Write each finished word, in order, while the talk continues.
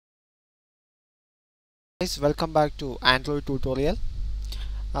Guys, welcome back to Android tutorial.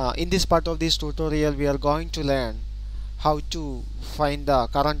 In this part of this tutorial we are going to learn how to find the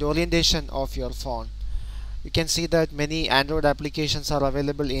current orientation of your phone. You can see that many Android applications are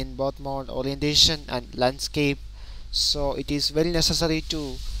available in both mode orientation and landscape, so it is very necessary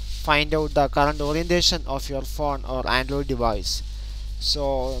to find out the current orientation of your phone or Android device.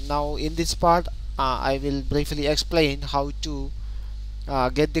 So now in this part I will briefly explain how to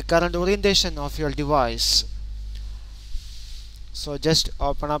get the current orientation of your device. So just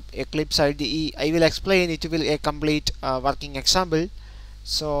open up Eclipse IDE. I will explain it will a complete working example.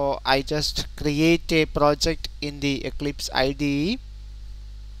 So I just create a project in the Eclipse IDE.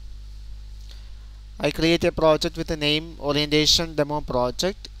 I create a project with the name orientation demo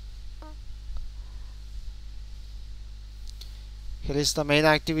project. Here is the main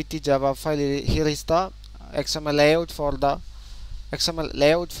activity Java file. Here is the XML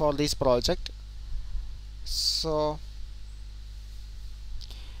layout for this project. So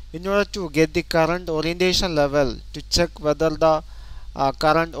in order to get the current orientation level, to check whether the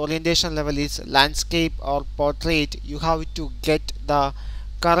current orientation level is landscape or portrait, you have to get the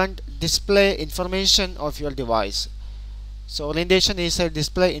current display information of your device. So orientation is a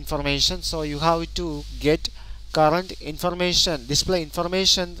display information, so you have to get current information, display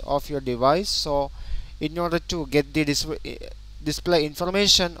information of your device. So in order to get the display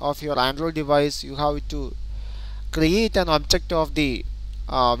information of your Android device, you have to create an object of the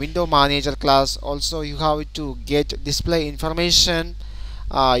window manager class. Also you have to get display information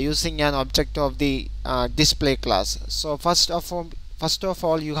using an object of the display class. So first of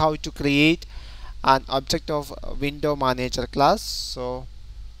all you have to create an object of window manager class. So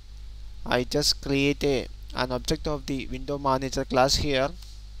I just create an object of the window manager class here.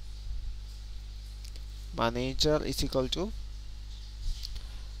 Manager is equal to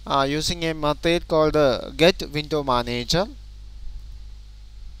using a method called get window manager.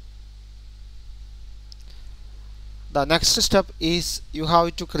 The next step is you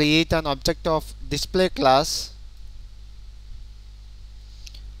have to create an object of display class.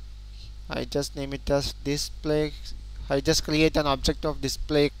 I just name it as display. I just create an object of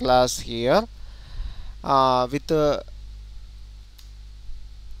display class here with the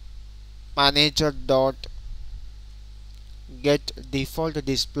manager dot get default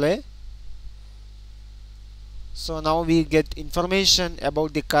display. So now we get information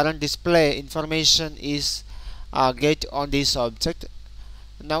about the current display. Information is get on this object.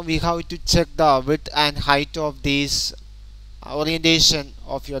 Now we have to check the width and height of this orientation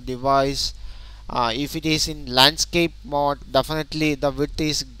of your device. If it is in landscape mode, definitely the width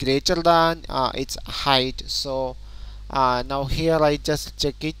is greater than its height. So now here I just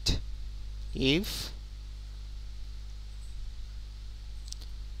check it. If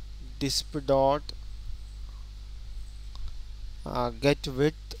disp dot get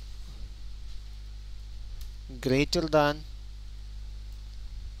width greater than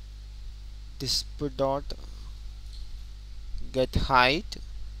disp dot get height,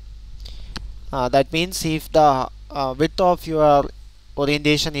 that means if the width of your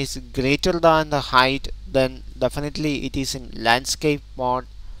orientation is greater than the height, then definitely it is in landscape mode.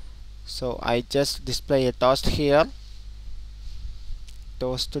 So I just display a toast here,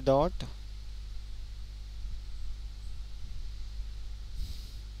 toast dot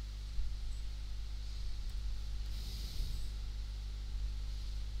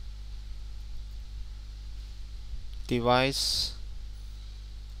device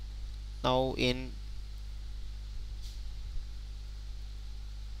now in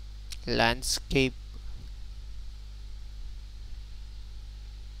landscape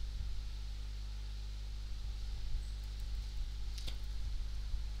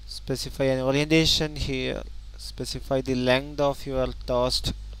specify an orientation here, specify the length of your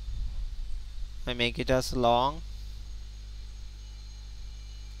toast. I make it as long.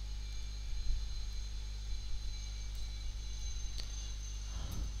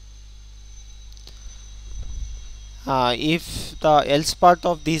 If the else part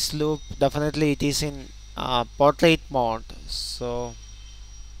of this loop, definitely it is in portrait mode. So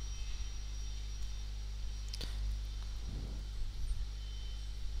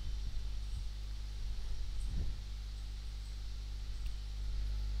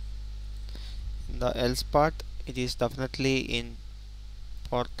in the else part it is definitely in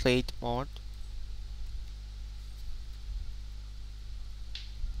portrait mode.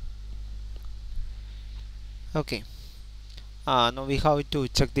 Okay, now we have to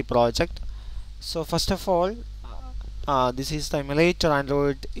check the project. So first of all, this is the emulator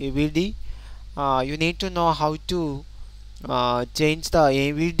Android AVD. You need to know how to change the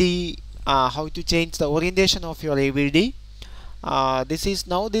AVD how to change the orientation of your AVD. This is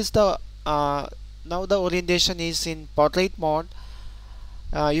now this the now the orientation is in portrait mode.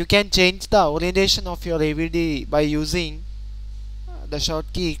 You can change the orientation of your AVD by using the short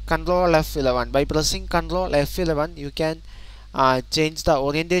key Ctrl F11. By pressing Ctrl F11 you can change the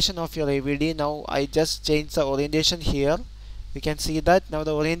orientation of your AVD. Now I just change the orientation here. You can see that now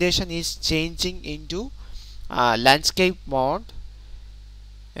the orientation is changing into landscape mode.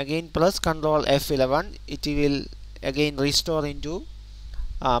 Again press Ctrl F11, it will again restore into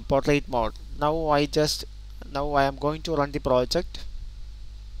portrait mode. Now I am going to run the project.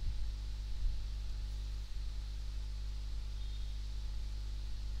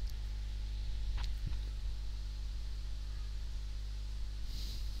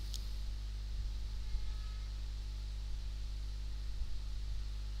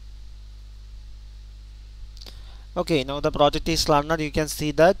 Okay, now the project is runner. You can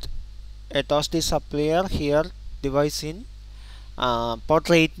see that a toast is appear here, device in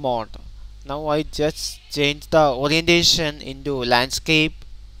portrait mode. Now I just change the orientation into landscape.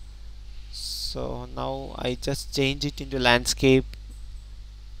 So now I just change it into landscape.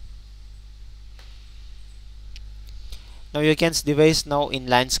 Now you can see device now in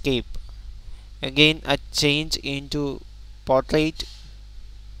landscape. Again a change into portrait.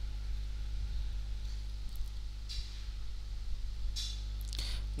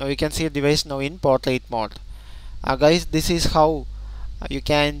 Now you can see the device now in portrait mode. Guys, this is how you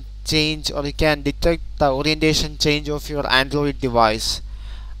can change or you can detect the orientation change of your Android device.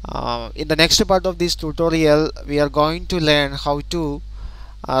 In the next part of this tutorial we are going to learn how to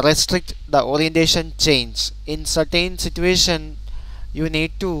restrict the orientation change. In certain situation you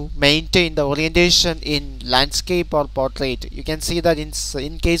need to maintain the orientation in landscape or portrait. You can see that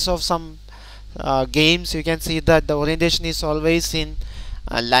in case of some games you can see that the orientation is always in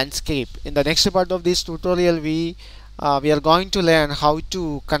landscape. In the next part of this tutorial we are going to learn how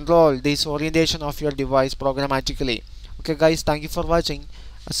to control this orientation of your device programmatically. Okay guys, thank you for watching.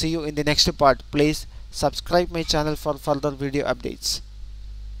 See you in the next part. Please subscribe my channel for further video updates.